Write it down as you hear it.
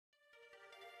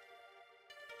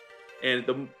And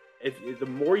the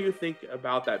more you think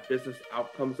about that business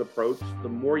outcomes approach, the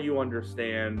more you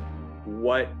understand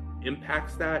what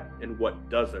impacts that and what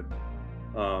doesn't.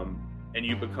 And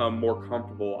you become more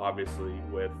comfortable, obviously,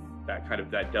 with that kind of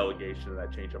that delegation and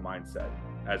that change of mindset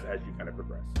as you kind of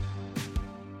progress.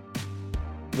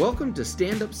 Welcome to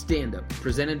Stand Up,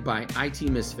 presented by IT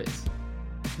Misfits.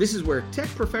 This is where tech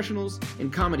professionals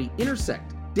and comedy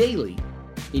intersect daily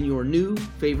in your new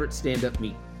favorite stand-up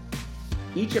meet.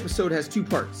 Each episode has two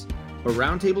parts, a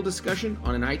roundtable discussion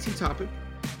on an IT topic,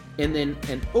 and then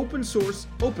an open source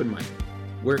open mic,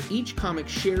 where each comic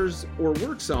shares or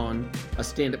works on a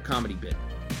stand-up comedy bit.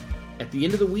 At the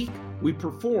end of the week, we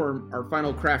perform our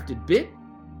final crafted bit.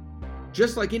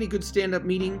 Just like any good stand-up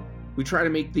meeting, we try to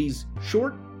make these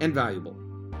short and valuable.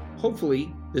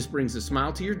 Hopefully, this brings a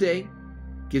smile to your day,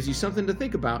 gives you something to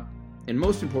think about, and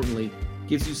most importantly,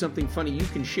 gives you something funny you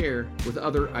can share with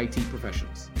other IT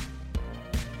professionals.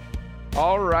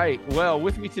 All right. Well,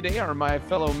 with me today are my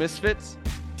fellow misfits,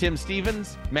 Tim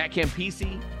Stevens, Matt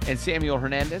Campisi, and Samuel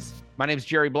Hernandez. My name is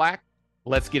Jerry Black.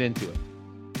 Let's get into it.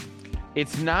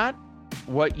 It's not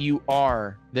what you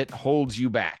are that holds you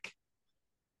back.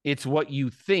 It's what you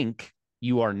think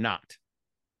you are not.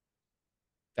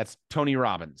 That's Tony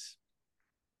Robbins.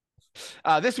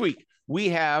 This week, we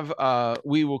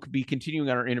will be continuing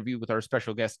our interview with our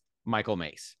special guest, Michael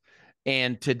Maice.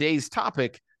 And today's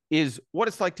topic is what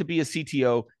it's like to be a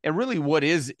CTO, and really what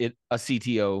is it a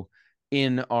CTO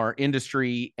in our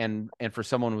industry, and for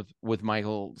someone with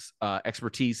Michael's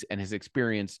expertise and his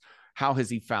experience, how has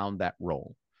he found that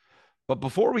role? But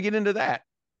before we get into that,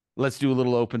 let's do a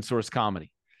little open source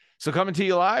comedy. So coming to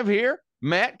you live here,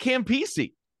 Matt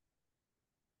Campisi.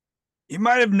 You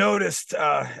might have noticed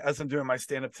as I'm doing my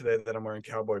stand-up today that I'm wearing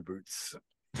cowboy boots.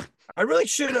 I really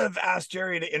should have asked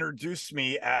Jerry to introduce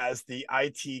me as the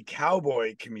IT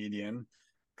cowboy comedian,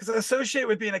 because I associate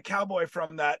with being a cowboy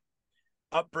from that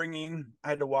upbringing. I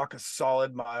had to walk a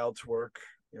solid mile to work,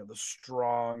 the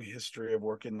strong history of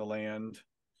working the land.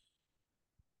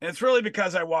 And it's really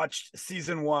because I watched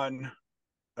season 1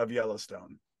 of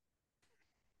Yellowstone.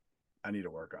 I need to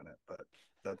work on it, but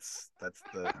that's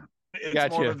the... It's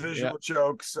gotcha. More of a visual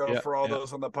joke. So for all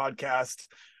those on the podcast,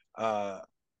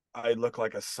 I look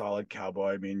like a solid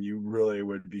cowboy. I mean, you really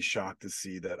would be shocked to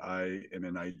see that I am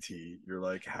in IT. You're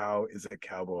like, how is a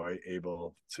cowboy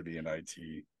able to be in IT?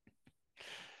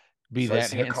 Be so that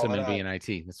handsome and be in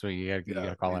IT. That's what you got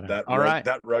to call it. All right.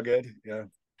 That rugged. Yeah.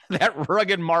 That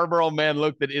rugged Marlboro man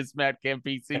look that is Matt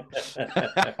Campisi.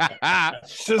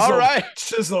 Chiseled, all right.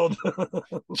 Chiseled.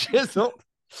 Sizzle.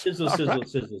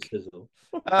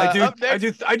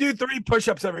 I do 3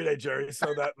 push-ups every day, Jerry,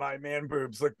 so that my man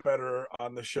boobs look better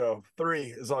on the show. 3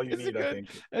 is all you need, I think.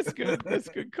 That's good. That's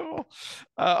good. Cool.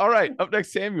 All right. Up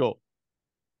next, Samuel.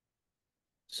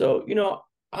 So,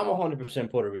 I'm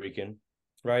 100% Puerto Rican,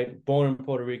 right? Born in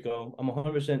Puerto Rico. I'm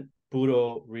 100%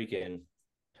 Puerto Rican.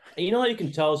 And you know how you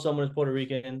can tell someone is Puerto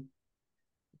Rican?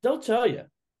 They'll tell you.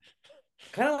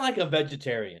 Kind of like a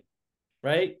vegetarian,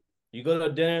 right? You go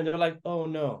to dinner and they're like, oh,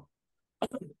 no,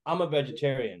 I'm a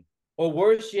vegetarian. Or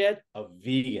worse yet, a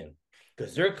vegan.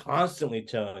 Because they're constantly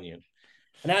telling you.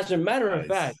 And as a matter of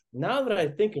fact, now that I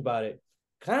think about it,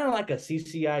 kind of like a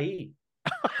CCIE.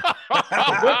 They're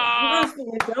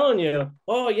constantly telling you,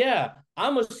 oh, yeah,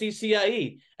 I'm a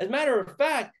CCIE. As a matter of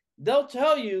fact, they'll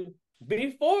tell you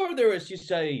before they're a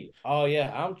CCIE, oh, yeah,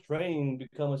 I'm training to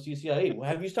become a CCIE. Well,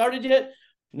 have you started yet?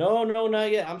 No,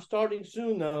 not yet. I'm starting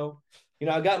soon, though.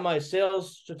 I got my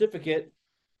sales certificate.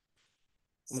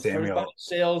 I'm a certified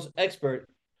sales expert,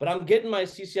 but I'm getting my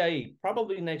CCIE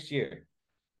probably next year.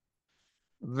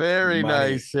 Very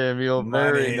nice, Samuel.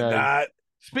 Very nice.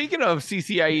 Speaking of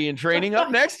CCIE and training, up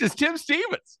next is Tim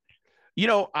Stevens.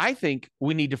 I think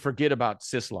we need to forget about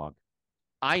syslog.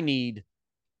 I need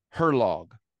herlog,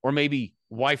 or maybe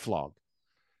wifelog.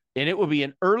 And it will be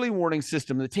an early warning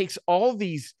system that takes all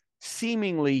these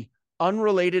seemingly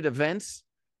unrelated events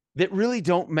that really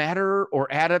don't matter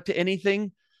or add up to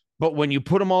anything, but when you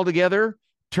put them all together,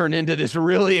 turn into this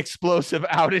really explosive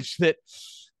outage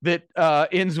that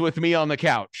ends with me on the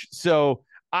couch. So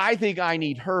I think I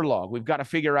need herlog. We've got to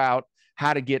figure out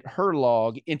how to get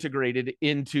herlog integrated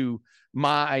into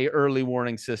my early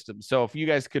warning system. So if you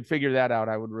guys could figure that out,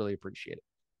 I would really appreciate it.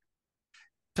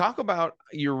 Talk about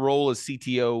your role as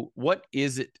CTO. What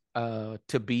is it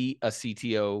to be a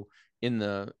CTO in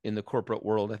the corporate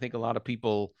world? I think a lot of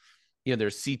people,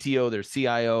 there's CTO, there's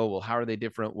CIO. Well, how are they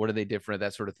different? What are they different?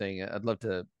 That sort of thing. I'd love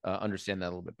to understand that a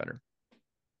little bit better.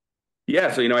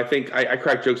 Yeah, so I think I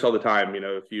crack jokes all the time.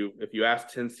 If you ask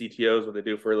 10 CTOs what they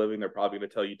do for a living, they're probably going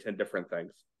to tell you 10 different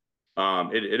things.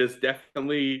 It is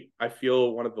definitely, I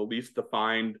feel, one of the least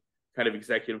defined kind of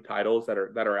executive titles that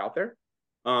are out there.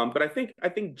 But I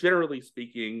think generally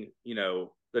speaking,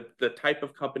 the type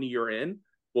of company you're in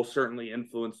will certainly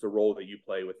influence the role that you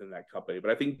play within that company.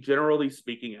 But I think generally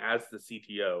speaking, as the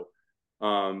CTO,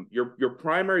 your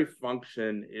primary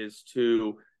function is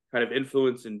to kind of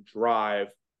influence and drive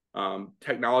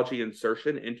technology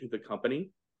insertion into the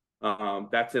company.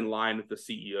 That's in line with the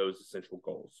CEO's essential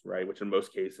goals, right? Which in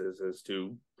most cases is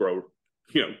to grow,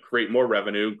 create more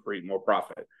revenue, create more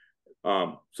profit.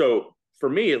 So for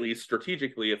me, at least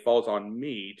strategically, it falls on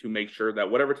me to make sure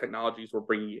that whatever technologies we're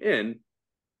bringing in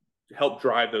help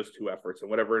drive those two efforts, and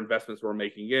whatever investments we're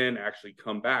making in actually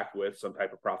come back with some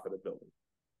type of profitability.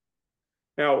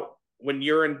 Now, when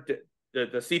you're in the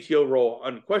CTO role,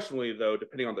 unquestionably, though,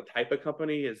 depending on the type of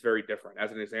company, is very different.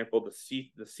 As an example,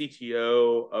 the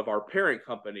CTO of our parent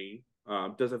company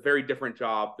does a very different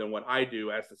job than what I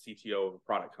do as the CTO of a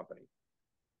product company.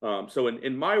 So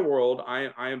in my world,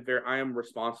 I am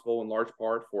responsible in large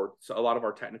part for a lot of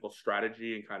our technical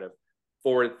strategy and kind of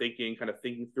forward thinking, kind of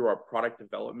thinking through our product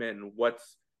development and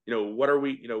what's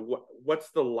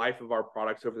the life of our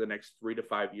products over the next 3 to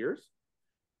 5 years.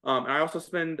 And I also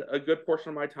spend a good portion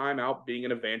of my time out being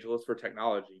an evangelist for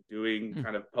technology, doing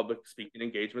kind of public speaking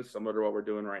engagements similar to what we're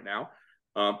doing right now,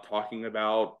 talking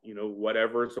about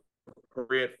whatever's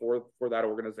appropriate for that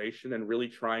organization, and really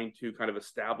trying to kind of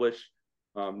establish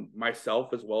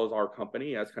myself as well as our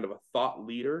company as kind of a thought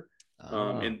leader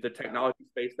in the technology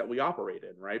space that we operate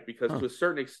in, right? Because to a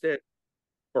certain extent,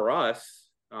 for us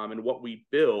and what we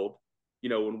build,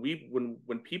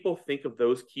 when people think of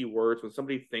those keywords, when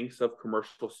somebody thinks of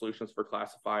commercial solutions for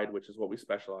classified, which is what we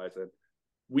specialize in,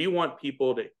 we want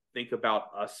people to think about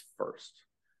us first.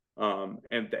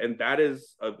 And that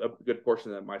is a good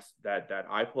portion that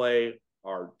I play,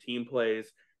 our team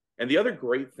plays. And the other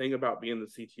great thing about being the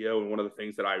CTO, and one of the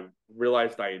things that I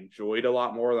realized I enjoyed a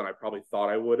lot more than I probably thought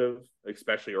I would have,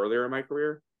 especially earlier in my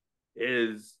career,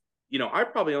 is, I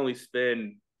probably only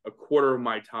spend a quarter of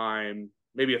my time,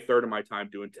 maybe a third of my time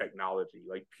doing technology,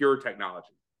 like pure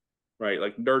technology, right?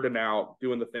 Like nerding out,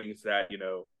 doing the things that,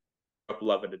 I'm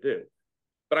loving to do.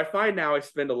 But I find now I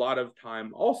spend a lot of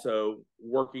time also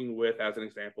working with, as an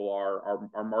example,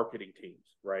 our marketing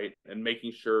teams, right? And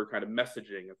making sure kind of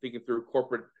messaging and thinking through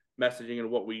corporate messaging and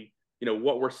what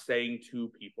we're saying to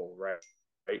people, right?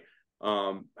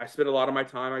 I spend a lot of my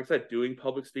time, like I said, doing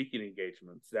public speaking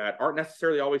engagements that aren't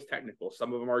necessarily always technical.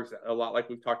 Some of them are a lot like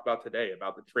we've talked about today,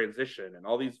 about the transition and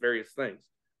all these various things.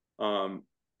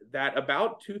 That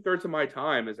about 2/3 of my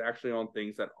time is actually on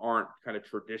things that aren't kind of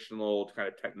traditional kind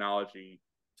of technology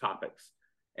topics.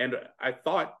 And I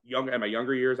thought in my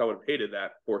younger years, I would have hated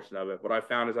that portion of it. What I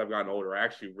found as I've gotten older, I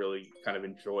actually really kind of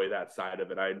enjoy that side of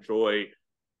it. I enjoy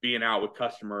being out with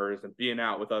customers and being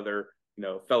out with other,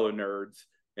 fellow nerds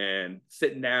and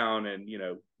sitting down and,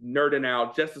 nerding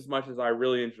out just as much as I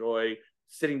really enjoy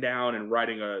sitting down and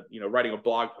writing a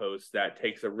blog post that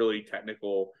takes a really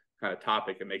technical kind of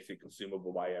topic and makes it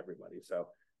consumable by everybody. So,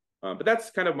 but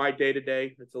that's kind of my day to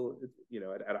day. It's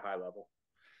at a high level.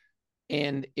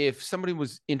 And if somebody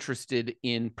was interested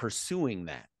in pursuing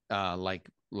that, like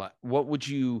what would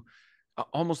you,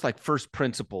 almost like first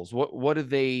principles, what do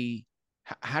they,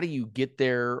 how do you get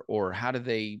there? Or how do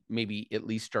they maybe at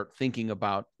least start thinking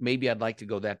about, maybe I'd like to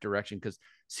go that direction? Because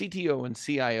CTO and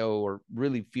CIO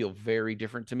really feel very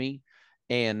different to me.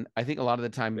 And I think a lot of the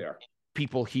time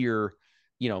people hear,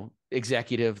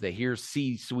 executive, they hear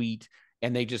C-suite,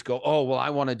 and they just go, oh, well,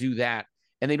 I want to do that.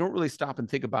 And they don't really stop and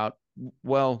think about,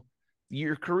 well,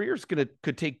 your career is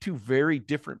could take two very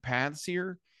different paths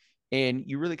here. And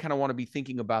you really kind of want to be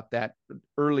thinking about that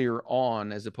earlier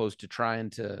on, as opposed to trying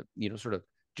to, sort of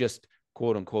just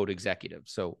quote unquote executive.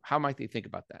 So how might they think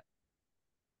about that?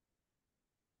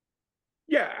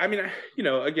 Yeah. I mean,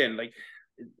 again, like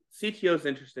CTO is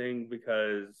interesting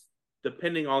because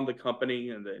depending on the company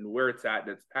and where it's at in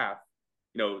its path,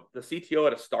 the CTO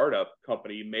at a startup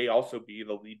company may also be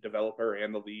the lead developer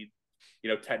and the lead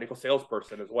technical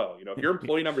salesperson as well. If you're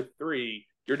employee number 3,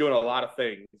 you're doing a lot of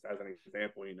things, as an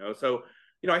example, So,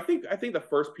 I think the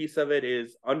first piece of it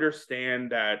is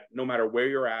understand that no matter where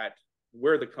you're at,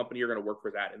 where the company you're going to work for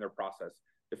is at in their process.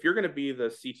 If you're going to be the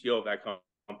CTO of that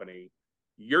company,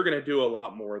 you're going to do a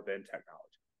lot more than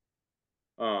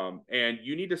technology. And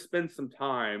you need to spend some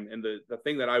time. And the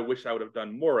thing that I wish I would have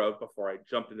done more of before I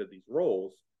jumped into these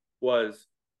roles was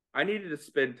I needed to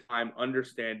spend time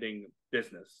understanding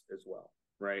business as well,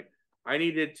 right? I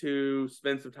needed to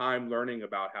spend some time learning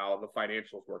about how the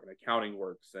financials work and accounting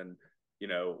works, and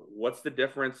what's the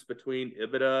difference between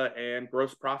EBITDA and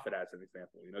gross profit, as an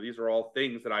example? These are all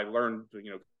things that I learned,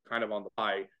 kind of on the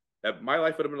fly, that my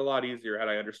life would have been a lot easier had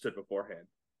I understood beforehand.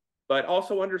 But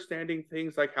also understanding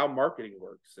things like how marketing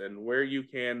works and where you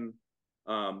can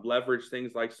leverage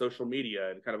things like social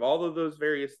media and kind of all of those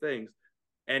various things,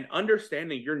 and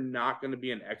understanding you're not going to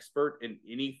be an expert in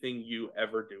anything you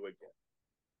ever do again,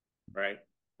 right?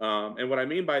 And what I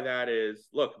mean by that is,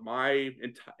 look,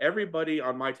 everybody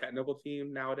on my technical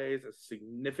team nowadays is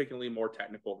significantly more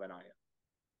technical than I am.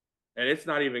 And it's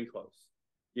not even close.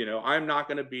 I'm not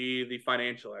going to be the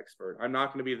financial expert. I'm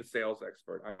not going to be the sales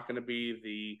expert. I'm not going to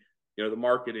be the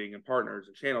marketing and partners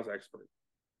and channels expert.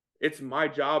 It's my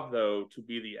job, though, to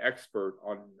be the expert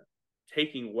on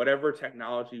taking whatever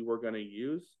technology we're going to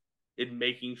use and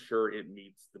making sure it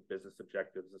meets the business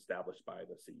objectives established by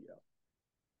the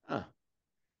CEO.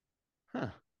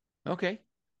 Okay,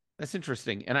 that's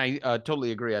interesting, and I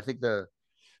totally agree. I think the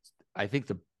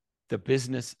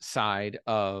business side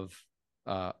of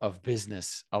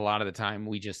business, a lot of the time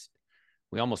we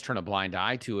almost turn a blind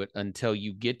eye to it until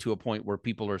you get to a point where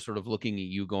people are sort of looking at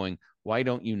you going, "Why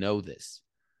don't you know this?"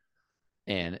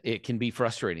 And it can be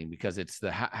frustrating because it's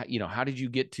how did you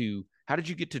get to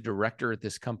director at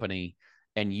this company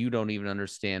and you don't even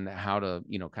understand how to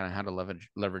kind of how to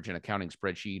leverage an accounting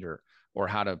spreadsheet or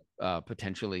how to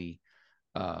potentially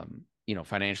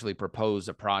financially propose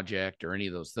a project or any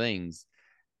of those things.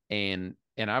 And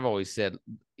I've always said,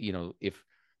 if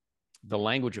the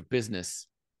language of business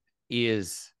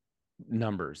is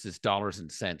numbers, is dollars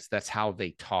and cents, that's how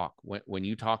they talk. When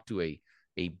you talk to a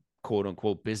quote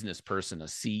unquote business person, a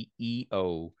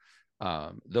CEO,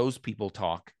 those people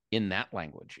talk in that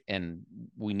language, and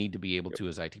we need to be able to,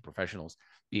 as IT professionals,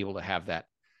 be able to have that.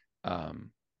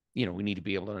 We need to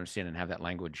be able to understand and have that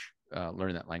language,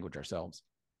 learn that language ourselves.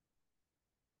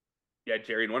 Yeah,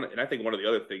 Jerry, and I think one of the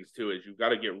other things too is you've got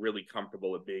to get really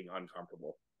comfortable at being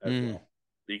uncomfortable as well,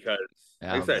 because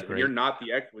like I said, when you're not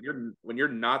the expert,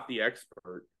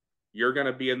 you're going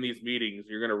to be in these meetings.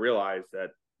 You're going to realize that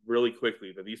really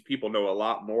quickly that these people know a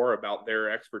lot more about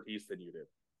their expertise than you do.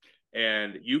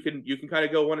 And you can kind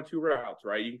of go one of two routes,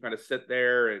 right? You can kind of sit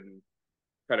there and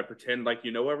kind of pretend like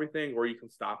you know everything, or you can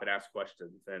stop and ask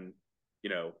questions. And,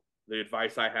 the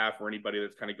advice I have for anybody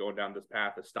that's kind of going down this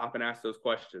path is stop and ask those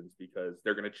questions, because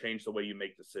they're going to change the way you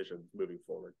make decisions moving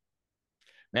forward.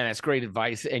 Man, that's great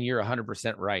advice. And you're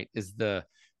 100% right.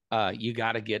 You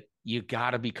got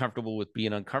to be comfortable with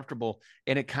being uncomfortable.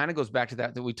 And it kind of goes back to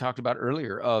that we talked about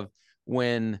earlier, of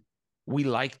when we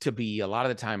like to be, a lot of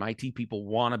the time, IT people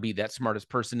want to be that smartest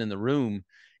person in the room.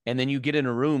 And then you get in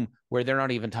a room where they're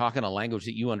not even talking a language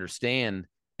that you understand.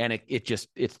 And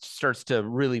it starts to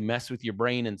really mess with your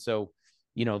brain. And so,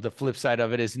 the flip side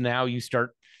of it is now you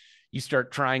start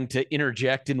trying to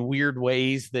interject in weird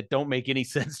ways that don't make any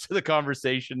sense to the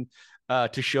conversation,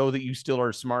 to show that you still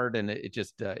are smart, and it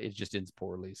just ends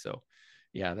poorly. So,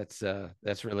 yeah, that's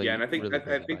really, and I think really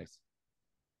great advice.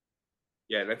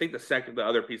 Yeah, and I think the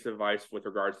other piece of advice with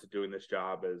regards to doing this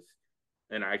job is,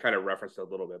 and I kind of referenced it a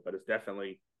little bit, but it's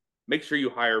definitely make sure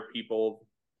you hire people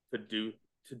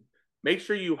make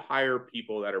sure you hire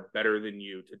people that are better than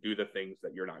you to do the things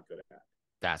that you're not good at.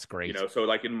 That's great. So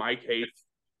like in my case,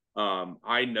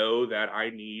 I know that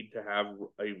I need to have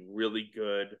a really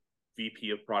good VP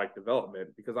of product development,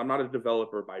 because I'm not a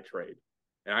developer by trade.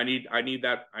 And I need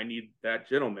that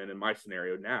gentleman in my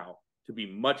scenario now to be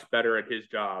much better at his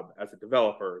job as a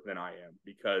developer than I am,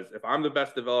 because if I'm the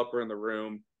best developer in the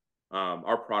room,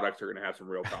 our products are going to have some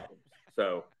real problems.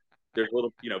 So there's a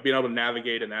little, being able to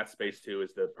navigate in that space too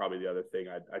is probably the other thing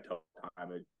I tell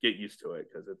time, and get used to it,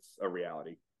 because it's a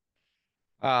reality.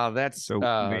 That's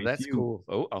cool.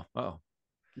 Oh.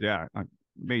 Yeah.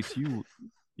 Maice,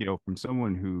 from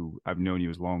someone who I've known you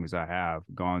as long as I have,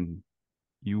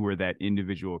 you were that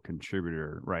individual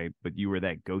contributor, right? But you were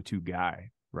that go-to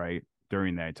guy, right?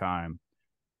 During that time,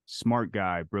 smart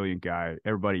guy, brilliant guy,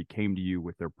 everybody came to you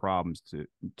with their problems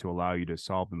to allow you to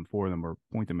solve them for them or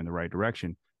point them in the right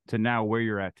direction, to now where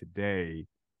you're at today.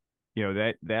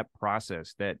 That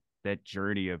process, that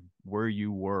journey of where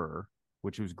you were,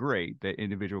 which was great, that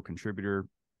individual contributor,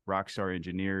 rockstar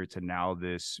engineer, to now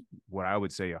this, what I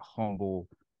would say, a humble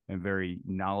and very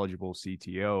knowledgeable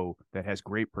CTO that has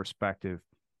great perspective.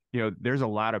 There's a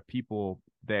lot of people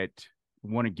that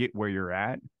want to get where you're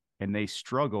at, and they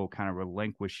struggle kind of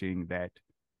relinquishing that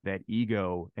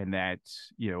ego and that,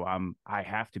 I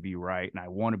have to be right and I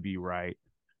want to be right.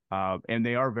 And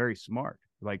they are very smart,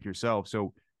 like yourself.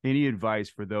 So any advice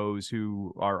for those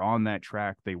who are on that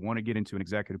track, they want to get into an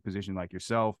executive position like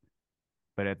yourself,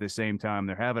 but at the same time,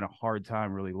 they're having a hard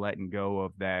time really letting go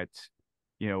of that,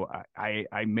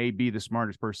 I may be the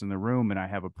smartest person in the room, and I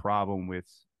have a problem with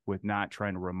not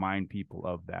trying to remind people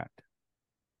of that.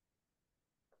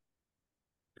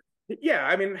 Yeah,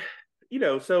 I mean,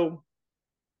 so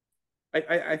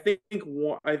I think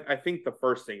the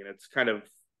first thing, and it's kind of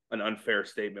an unfair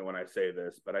statement when I say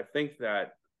this, but I think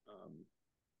that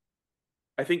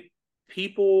I think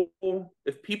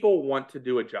if people want to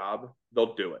do a job,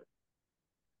 they'll do it.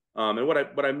 And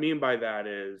what I mean by that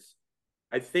is,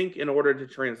 I think in order to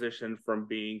transition from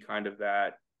being kind of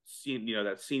that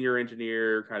senior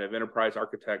engineer, kind of enterprise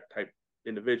architect type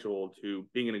individual to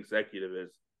being an executive,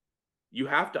 is you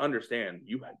have to understand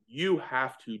you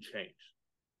have to change.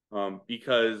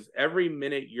 Because every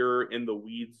minute you're in the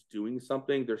weeds doing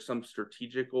something, there's some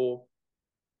strategic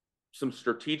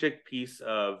piece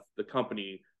of the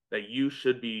company that you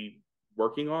should be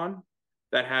working on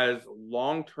that has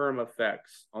long-term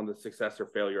effects on the success or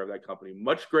failure of that company,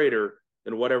 much greater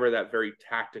than whatever that very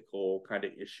tactical kind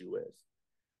of issue is.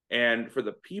 And for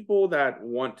the people that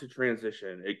want to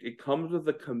transition, it comes with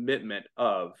the commitment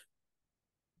of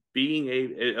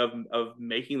of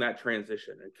making that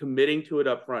transition and committing to it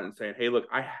up front and saying, hey, look,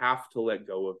 I have to let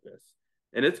go of this.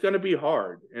 And it's going to be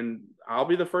hard. And I'll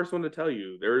be the first one to tell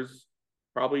you, there's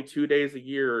probably 2 days a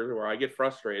year where I get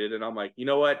frustrated and I'm like, you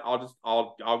know what,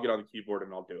 I'll get on the keyboard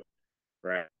and I'll do it.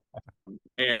 Right.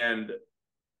 And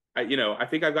I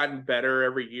think I've gotten better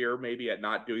every year, maybe at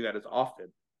not doing that as often.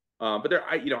 But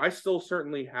I still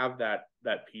certainly have that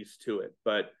piece to it.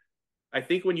 But I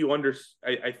think when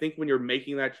when you're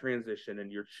making that transition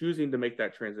and you're choosing to make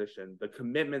that transition, the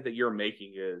commitment that you're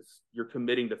making is you're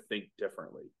committing to think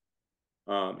differently,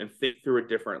 and think through a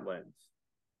different lens.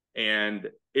 And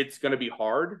it's going to be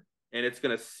hard, and it's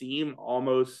going to seem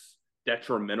almost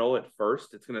detrimental at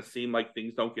first. It's going to seem like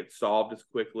things don't get solved as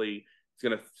quickly. It's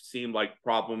going to seem like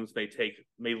problems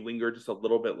may linger just a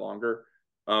little bit longer.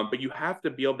 But you have to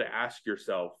be able to ask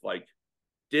yourself, like,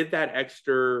 did that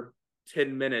extra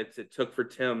 10 minutes it took for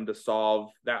Tim to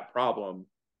solve that problem,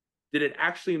 did it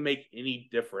actually make any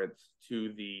difference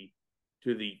to the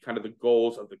kind of the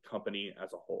goals of the company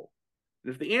as a whole?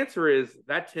 And if the answer is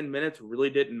that 10 minutes really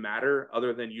didn't matter,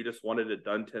 other than you just wanted it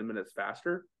done 10 minutes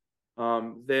faster,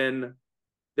 then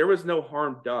there was no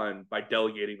harm done by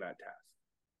delegating that task.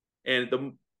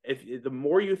 And the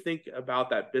more you think about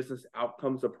that business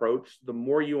outcomes approach, the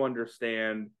more you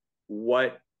understand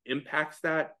what impacts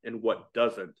that and what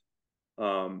doesn't.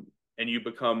 And you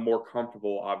become more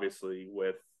comfortable, obviously,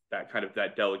 with that kind of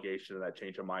that delegation and that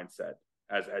change of mindset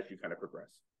as you kind of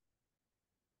progress.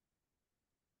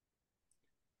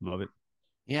 Love it.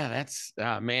 Yeah, that's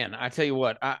man. I tell you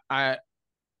what, I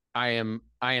am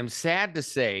sad to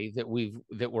say that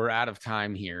we're out of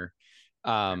time here,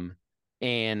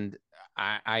 and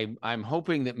I'm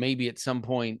hoping that maybe at some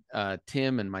point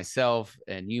Tim and myself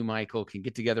and you, Michael, can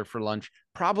get together for lunch.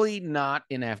 Probably not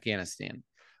in Afghanistan,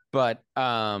 but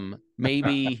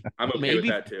maybe I'm okay with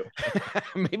that too.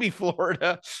 Maybe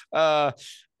Florida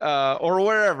or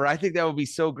wherever. I think that would be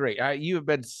so great. You have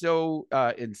been so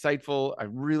insightful. I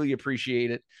really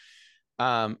appreciate it.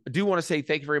 I do want to say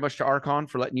thank you very much to Archon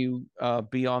for letting you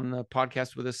be on the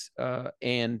podcast with us,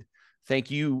 and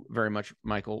thank you very much,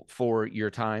 Michael, for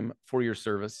your time, for your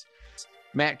service.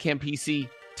 Matt Campisi,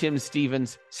 Tim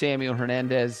Stevens, Samuel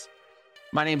Hernandez.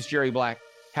 My name's Jerry Black.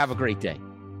 Have a great day.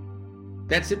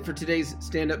 That's it for today's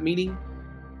stand-up meeting.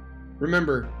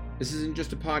 Remember, this isn't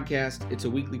just a podcast, it's a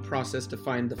weekly process to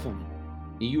find the funny.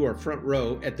 You are front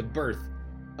row at the birth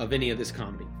of any of this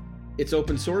comedy. It's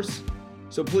open source,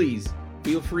 so please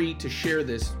feel free to share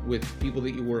this with people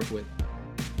that you work with.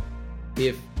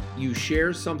 If you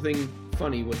share something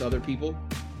funny with other people,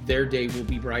 their day will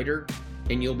be brighter,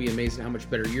 and you'll be amazed at how much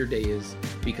better your day is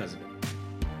because of it.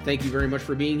 Thank you very much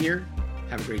for being here.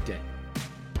 Have a great day.